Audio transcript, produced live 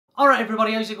Alright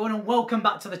everybody, how's it going? And welcome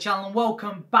back to the channel and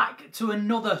welcome back to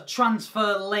another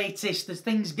transfer latest as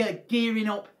things get gearing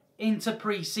up into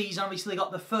pre-season. Obviously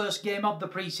got the first game of the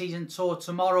pre-season tour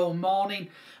tomorrow morning,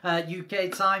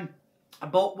 UK time.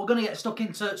 But we're going to get stuck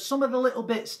into some of the little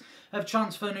bits of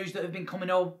transfer news that have been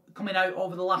coming out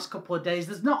over the last couple of days.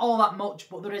 There's not all that much,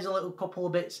 but there is a little couple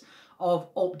of bits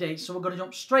of updates. So we're going to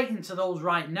jump straight into those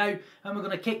right now. And we're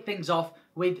going to kick things off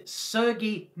with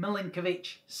Sergej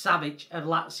Milinkovic-Savic of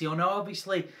Lazio. Now,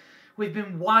 obviously, we've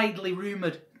been widely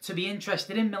rumoured to be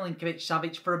interested in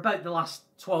Milinkovic-Savic for about the last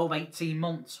 12-18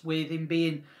 months, with him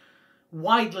being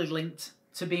widely linked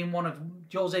to being one of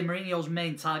Jose Mourinho's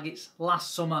main targets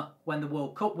last summer when the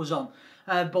World Cup was on.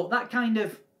 But that kind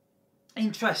of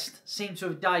interest seemed to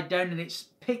have died down, and it's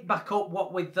picked back up,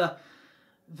 what with the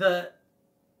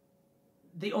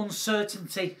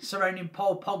uncertainty surrounding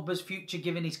Paul Pogba's future,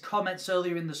 given his comments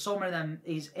earlier in the summer and then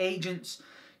his agent's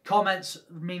comments,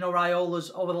 Mino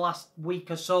Raiola's, over the last week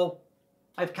or so,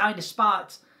 have kind of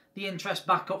sparked the interest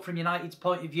back up from United's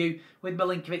point of view with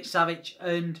Milinkovic-Savic.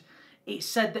 And it's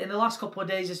said that in the last couple of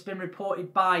days, it's been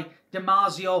reported by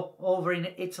Damasio over in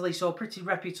Italy, so a pretty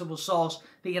reputable source,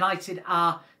 that United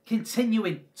are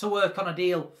continuing to work on a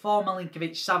deal for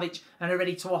Milinkovic-Savic and are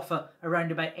ready to offer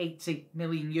around about 80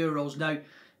 million euros. Now,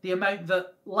 the amount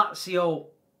that Lazio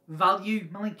value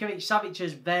Milinkovic-Savic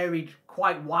has varied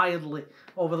quite wildly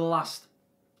over the last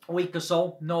week or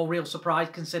so. No real surprise,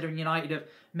 considering United have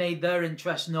made their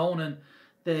interest known, and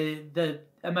the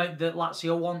amount that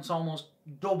Lazio wants almost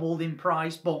doubled in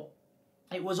price, but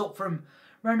it was up from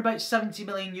around about 70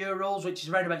 million euros, which is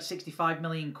around about 65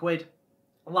 million quid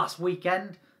last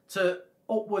weekend, to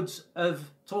upwards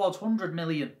of towards 100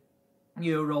 million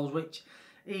euros, which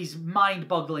is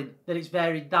mind-boggling that it's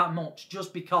varied that much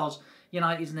just because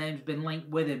United's name's been linked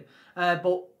with him.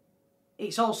 But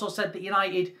it's also said that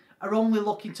United are only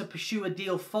looking to pursue a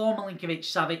deal for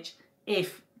Milinkovic-Savic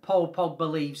if Paul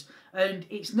Pogba leaves, and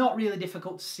it's not really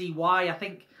difficult to see why. I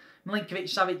think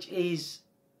Milinkovic-Savic is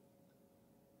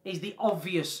the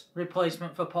obvious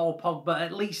replacement for Paul Pogba,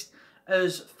 at least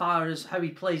as far as how he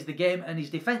plays the game and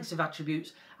his defensive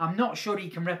attributes. I'm not sure he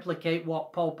can replicate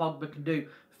what Paul Pogba can do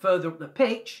further up the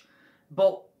pitch,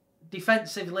 but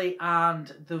defensively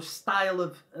and the style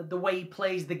of the way he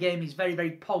plays the game is very,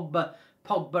 very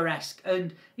Pogba-esque.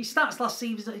 And his stats last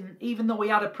season, even though he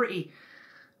had a pretty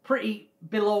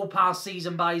below par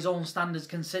season by his own standards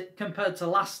compared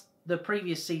to the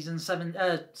previous season,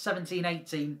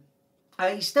 17-18,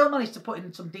 he still managed to put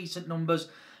in some decent numbers.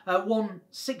 Won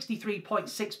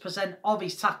 63.6% of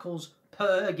his tackles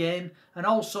per game, and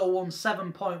also won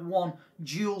 7.1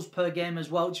 duels per game as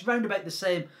well, which is round about the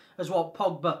same as what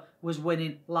Pogba was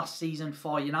winning last season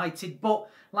for United. But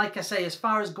like I say, as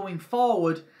far as going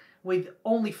forward, with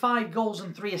only 5 goals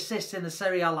and 3 assists in the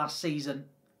Serie A last season,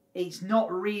 it's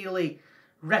not really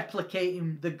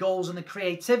replicating the goals and the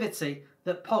creativity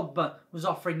that Pogba was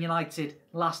offering United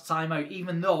last time out,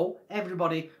 even though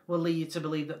everybody will lead you to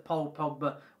believe that Paul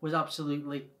Pogba was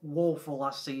absolutely woeful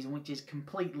last season, which is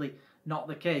completely not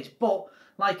the case. But,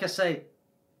 like I say,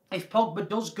 if Pogba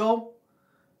does go,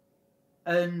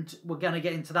 and we're going to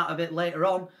get into that a bit later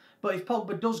on, but if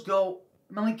Pogba does go,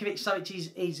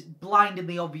 Milinkovic-Savic is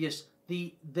blindingly obvious,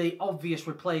 the obvious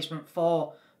replacement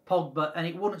for Pogba, and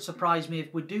it wouldn't surprise me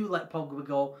if we do let Pogba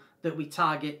go that we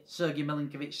target Sergej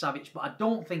Milinkovic-Savic, but I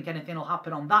don't think anything will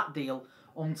happen on that deal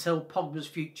until Pogba's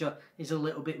future is a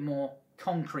little bit more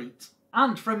concrete.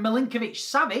 And from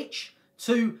Milinkovic-Savic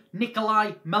to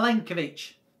Nikolaj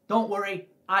Milenkovic. Don't worry,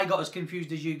 I got as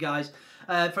confused as you guys.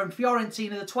 From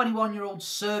Fiorentina, the 21-year-old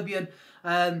Serbian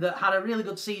that had a really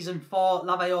good season for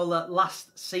La Viola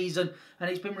last season, and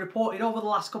it's been reported over the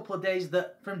last couple of days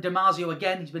that from Damasio,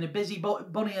 again, he's been a busy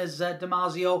bunny as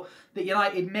Damasio, that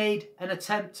United made an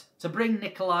attempt to bring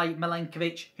Nikolaj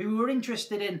Milenkovic, who we were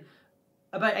interested in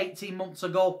about 18 months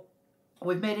ago.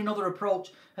 We've made another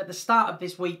approach at the start of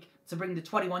this week to bring the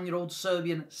 21-year-old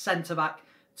Serbian centre-back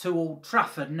to Old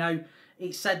Trafford. Now,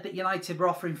 it's said that United were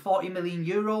offering 40 million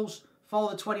euros for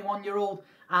the 21-year-old,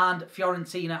 and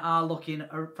Fiorentina are looking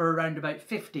for around about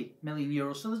 50 million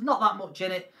euros. So there's not that much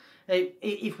in it.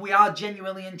 If we are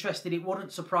genuinely interested, it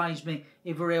wouldn't surprise me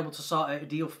if we're able to sort out a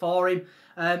deal for him.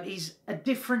 He's a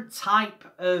different type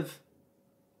of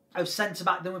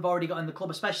centre-back than we've already got in the club,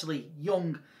 especially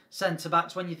young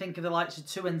centre-backs. When you think of the likes of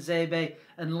Tuanzebe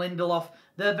and Lindelof,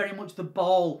 they're very much the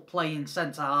ball-playing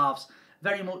centre-halves.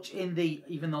 Very much in the,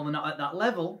 even though they're not at that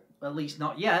level, at least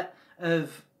not yet,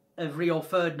 of Rio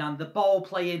Ferdinand, the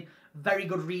ball-playing, very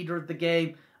good reader of the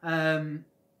game.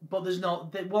 But there's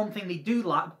not, the one thing they do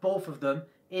lack, both of them,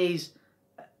 is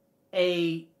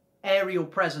a aerial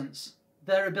presence.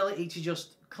 their ability to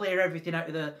just clear everything out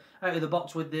of the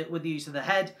box with the use of the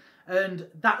head, and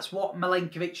that's what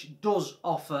Milinkovic does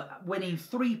offer, winning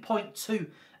 3.2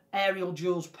 aerial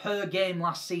duels per game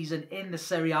last season in the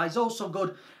Serie A. He's also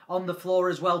good on the floor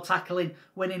as well, tackling,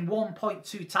 winning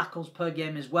 1.2 tackles per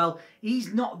game as well.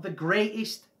 He's not the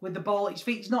greatest with the ball at his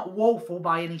feet. He's not woeful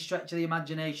by any stretch of the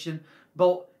imagination,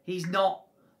 but he's not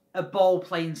a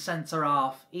ball-playing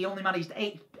centre-half. He only managed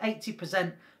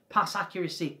 80% pass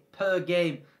accuracy per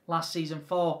game last season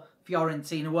for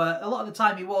Fiorentina, where a lot of the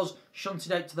time he was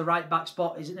shunted out to the right-back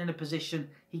spot, isn't in a position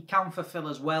he can fulfil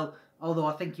as well. Although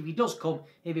I think if he does come,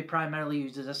 he'll be primarily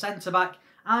used as a centre-back.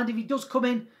 And if he does come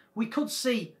in, we could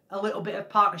see a little bit of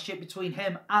partnership between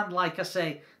him and, like I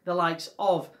say, the likes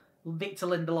of Victor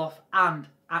Lindelof and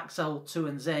Axel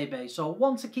Tuanzebe. So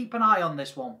one to keep an eye on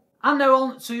this one. And now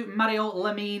on to Mario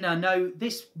Lemina. Now,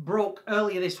 this broke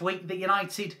earlier this week that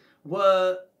United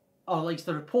were, or at least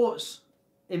the reports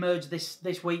emerged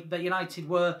this week, that United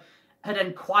had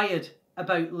inquired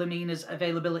about Lemina's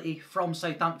availability from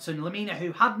Southampton. Lemina,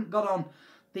 who hadn't got on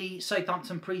the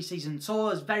Southampton pre-season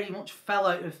tours, very much fell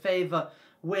out of favour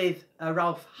with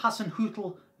Ralph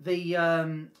Hasenhüttl,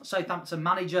 the Southampton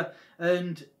manager,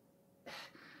 and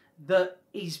that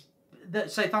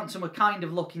Southampton were kind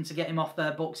of looking to get him off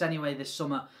their books anyway this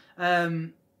summer.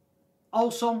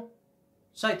 Also,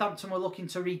 Southampton were looking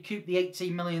to recoup the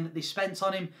 18 million that they spent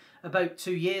on him about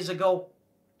 2 years ago,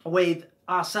 with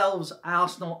ourselves,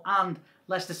 Arsenal and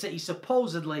Leicester City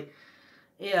supposedly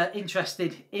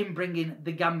interested in bringing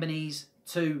the Gambinese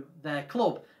to their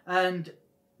club. And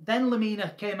then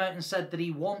Lemina came out and said that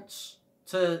he wants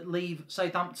to leave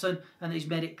Southampton, and he's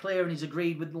made it clear and he's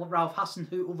agreed with Ralph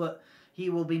Hasenhüttl that he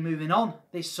will be moving on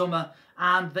this summer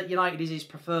and that United is his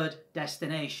preferred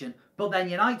destination. But then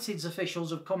United's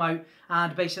officials have come out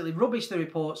and basically rubbished the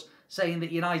reports, saying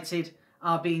that United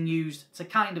are being used to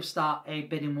kind of start a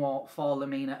bidding war for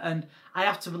Lemina. And I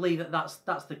have to believe that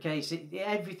that's the case.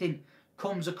 Everything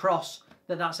comes across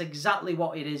that that's exactly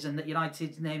what it is, and that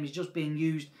United's name is just being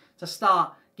used to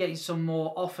start getting some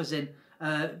more offers in.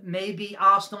 Maybe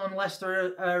Arsenal and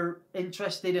Leicester are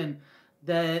interested, and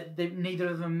neither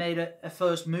of them made a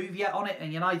first move yet on it,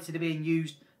 and United are being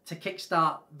used to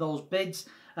kickstart those bids.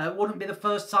 It wouldn't be the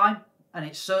first time, and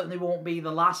it certainly won't be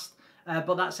the last,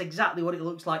 but that's exactly what it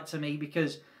looks like to me,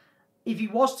 because if he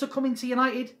was to come into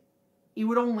United, he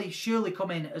would only surely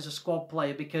come in as a squad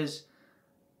player, because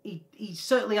he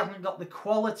certainly hasn't got the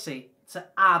quality to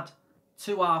add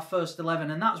to our first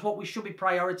 11, and that's what we should be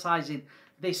prioritising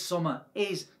this summer,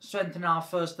 is strengthening our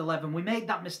first 11. We made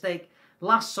that mistake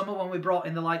last summer when we brought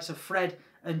in the likes of Fred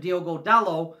and Diogo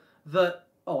Dalot,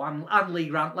 and Lee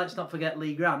Grant, let's not forget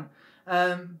Lee Grant,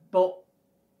 but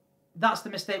that's the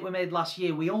mistake we made last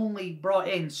year. We only brought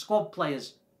in squad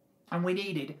players, and we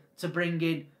needed to bring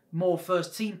in more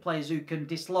first team players who can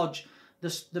dislodge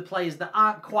the players that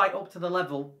aren't quite up to the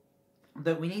level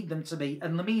that we need them to be,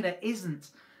 and Lemina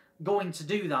isn't going to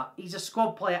do that. He's a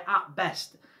squad player at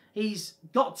best. He's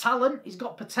got talent, he's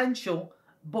got potential,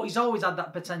 but he's always had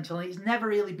that potential, and it's never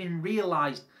really been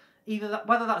realised.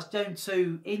 Whether that's down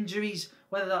to injuries,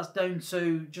 whether that's down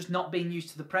to just not being used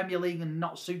to the Premier League and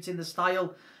not suiting the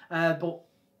style, but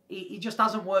he just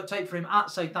hasn't worked out for him at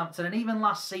Southampton. And even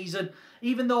last season,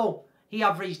 even though he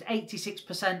averaged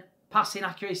 86% passing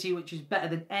accuracy, which is better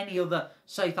than any other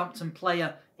Southampton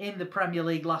player in the Premier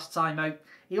League last time out,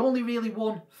 he only really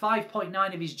won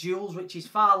 5.9 of his duels, which is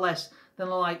far less than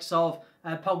the likes of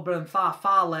Pogba and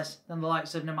far less than the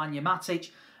likes of Nemanja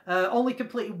Matic. Only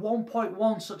completed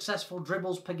 1.1 successful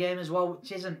dribbles per game as well,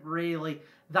 which isn't really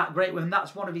that great with him.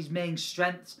 That's one of his main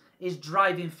strengths, is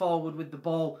driving forward with the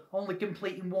ball. Only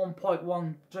completing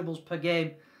 1.1 dribbles per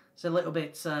game. It's a little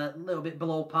bit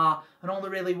below par, and only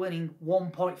really winning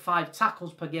 1.5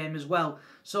 tackles per game as well.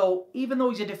 So even though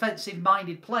he's a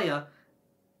defensive-minded player,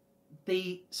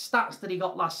 the stats that he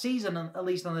got last season, at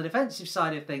least on the defensive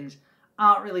side of things,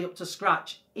 aren't really up to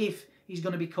scratch if he's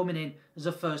going to be coming in as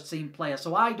a first-team player.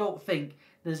 So I don't think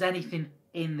there's anything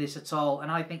in this at all, and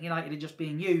I think United are just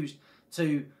being used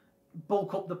to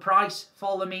bulk up the price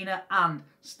for Lemina and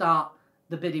start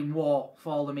the bidding war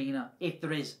for Lemina, if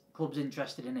there is clubs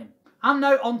interested in him. And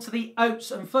now on to the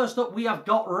outs, and first up we have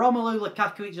got Romelu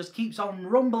Lukaku. It just keeps on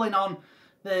rumbling on,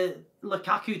 the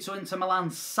Lukaku to Inter Milan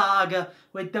saga,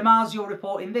 with Damasio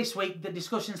reporting this week that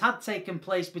discussions had taken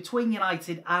place between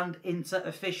United and Inter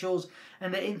officials,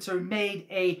 and that Inter made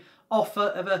an offer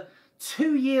of a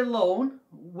 2-year loan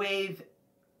with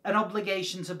an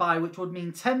obligation to buy, which would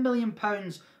mean £10 million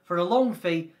for a loan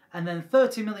fee, and then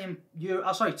 10 million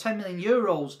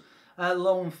euros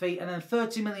loan fee, and then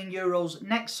 €30 million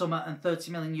next summer and €30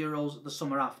 million the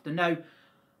summer after. Now,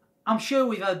 I'm sure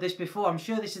we've heard this before. I'm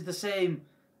sure this is the same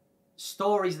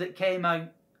stories that came out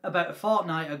about a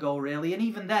fortnight ago, really. And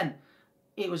even then,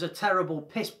 it was a terrible,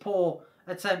 piss-poor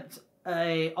attempt,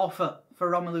 offer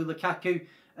for Romelu Lukaku.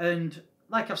 And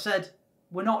like I've said,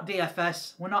 we're not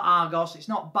DFS, we're not Argos, it's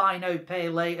not buy now, pay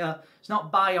later, it's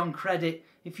not buy on credit.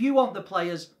 If you want the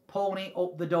players, pony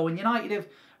up the dough. And United have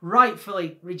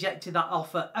rightfully rejected that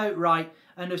offer outright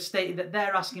and have stated that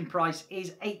their asking price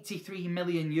is €83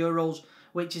 million,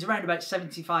 which is around about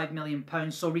 £75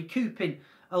 million. So recouping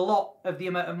a lot of the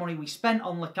amount of money we spent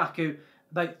on Lukaku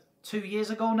about 2 years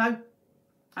ago now.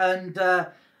 And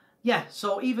yeah,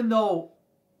 so even though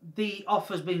the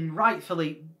offer's been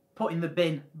rightfully put in the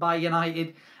bin by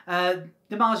United,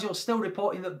 DiMarzio's still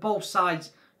reporting that both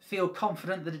sides feel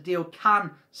confident that a deal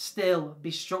can still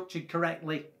be structured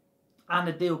correctly and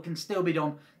a deal can still be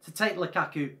done to take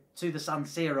Lukaku to the San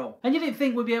Siro. And you didn't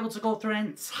think we'd be able to go through an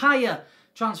entire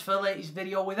transfer latest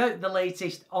video without the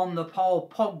latest on the Paul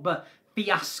Pogba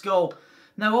fiasco.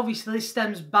 Now, obviously, this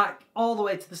stems back all the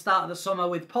way to the start of the summer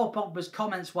with Paul Pogba's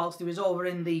comments whilst he was over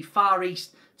in the Far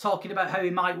East talking about how he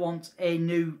might want a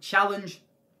new challenge.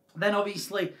 Then,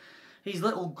 obviously, his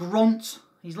little grunt,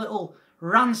 his little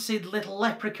rancid little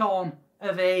leprechaun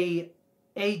of a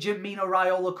agent, Mino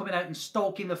Raiola, coming out and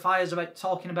stoking the fires about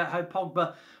talking about how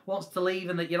Pogba wants to leave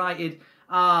and that United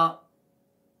are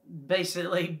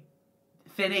basically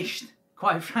finished,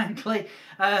 quite frankly.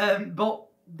 But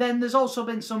then there's also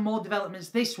been some more developments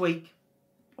this week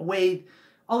with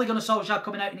Ole Gunnar Solskjaer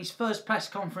coming out in his first press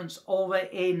conference over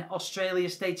in Australia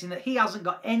stating that he hasn't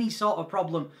got any sort of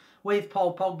problem with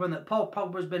Paul Pogba and that Paul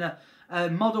Pogba has been a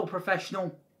model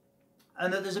professional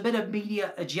and that there's a bit of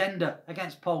media agenda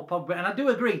against Paul Pogba. And I do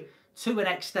agree to an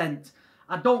extent.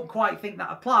 I don't quite think that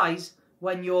applies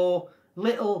when your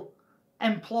little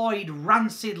employed,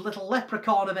 rancid little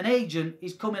leprechaun of an agent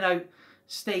is coming out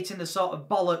stating the sort of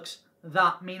bollocks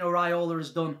that Mino Raiola has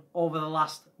done over the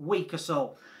last week or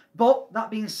so. But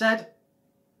that being said,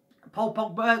 Paul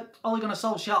Pogba, Ole Gunnar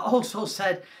Solskjaer also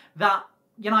said that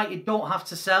United don't have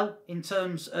to sell in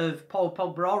terms of Paul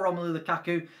Pogba or Romelu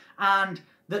Lukaku, and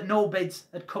that no bids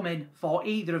had come in for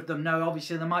either of them. Now,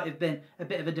 obviously, there might have been a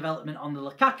bit of a development on the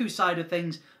Lukaku side of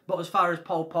things, but as far as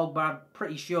Paul Pogba, I'm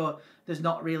pretty sure there's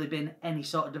not really been any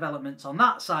sort of developments on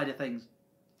that side of things.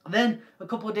 Then, a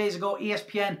couple of days ago,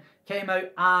 ESPN came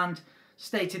out and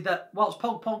stated that whilst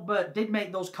Paul Pogba did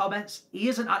make those comments, he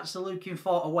isn't actually looking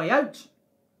for a way out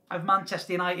of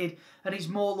Manchester United, and he's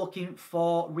more looking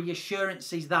for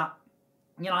reassurances that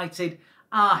United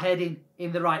are heading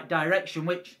in the right direction,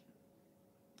 which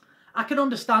I can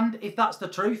understand if that's the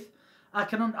truth.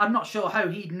 I'm not sure how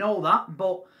he'd know that,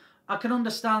 but I can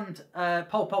understand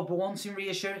Paul Pogba wanting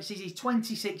reassurances. He's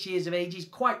 26 years of age. He's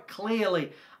quite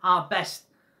clearly our best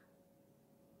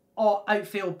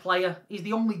outfield player. He's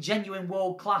the only genuine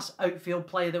world-class outfield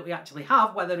player that we actually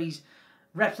have. Whether he's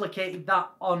replicated that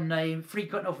on a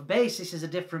frequent enough basis is a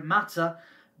different matter.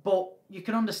 But you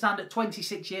can understand at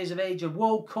 26 years of age, a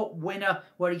World Cup winner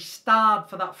where he starred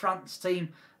for that France team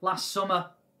last summer,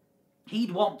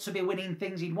 he'd want to be winning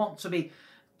things. He'd want to be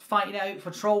fighting out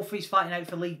for trophies, fighting out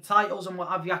for league titles and what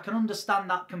have you. I can understand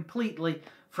that completely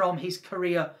from his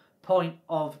career point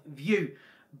of view.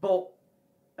 But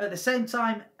at the same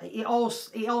time, it all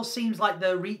seems like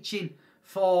they're reaching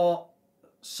for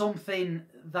something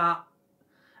that,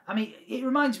 I mean, it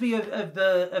reminds me of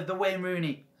the Wayne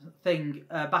Rooney thing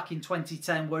back in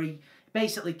 2010, where he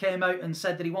basically came out and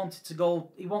said that he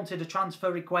wanted a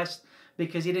transfer request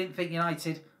because he didn't think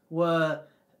United were,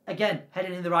 again,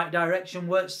 heading in the right direction,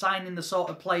 weren't signing the sort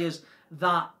of players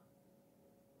that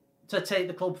to take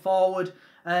the club forward,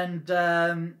 and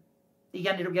he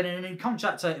ended up getting a new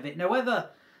contract out of it. Now, whether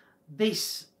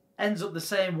this ends up the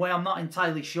same way, I'm not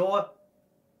entirely sure.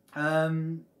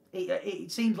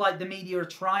 It seems like the media are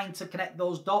trying to connect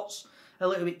those dots a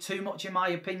little bit too much, in my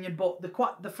opinion. But the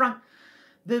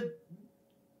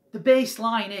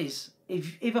baseline is,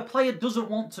 if a player doesn't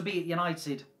want to be at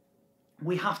United,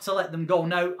 we have to let them go.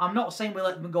 Now, I'm not saying we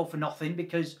let them go for nothing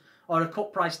or a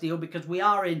cut price deal, because we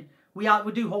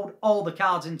do hold all the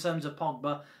cards in terms of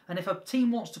Pogba. And if a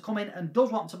team wants to come in and does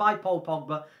want to buy Paul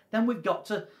Pogba, then we've got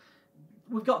to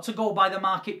go by the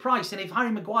market price. And if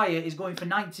Harry Maguire is going for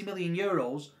 €90 million,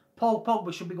 Paul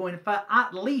Pogba should be going for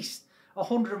at least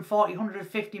 140,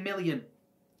 150 million.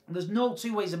 There's no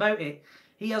two ways about it.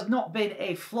 He has not been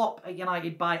a flop at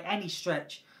United by any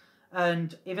stretch.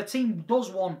 And if a team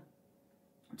does want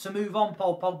to move on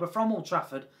Paul Pogba from Old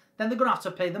Trafford, then they're going to have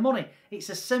to pay the money. It's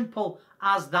as simple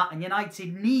as that. And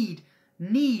United need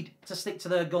need to stick to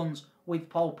their guns with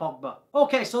Paul Pogba.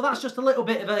 Okay, so that's just a little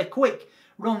bit of a quick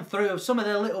run through of some of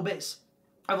the little bits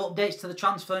of updates to the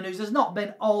transfer news. There's not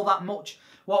been all that much,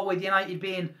 what with United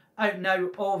being out now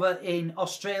over in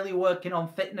Australia working on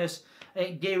fitness,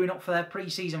 gearing up for their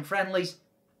pre-season friendlies.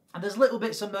 And there's little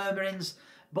bits of murmurings,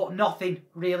 but nothing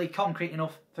really concrete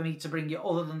enough for me to bring you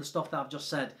other than the stuff that I've just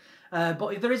said.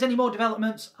 But if there is any more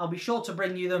developments, I'll be sure to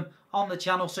bring you them on the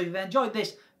channel. So if you've enjoyed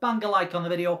this, bang a like on the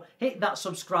video, hit that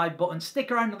subscribe button,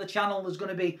 stick around on the channel. There's going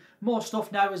to be more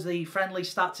stuff now as the friendlies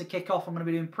start to kick off. I'm going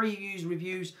to be doing previews,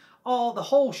 reviews, or the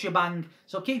whole shebang.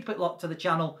 So keep it locked to the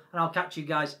channel, and I'll catch you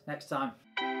guys next time.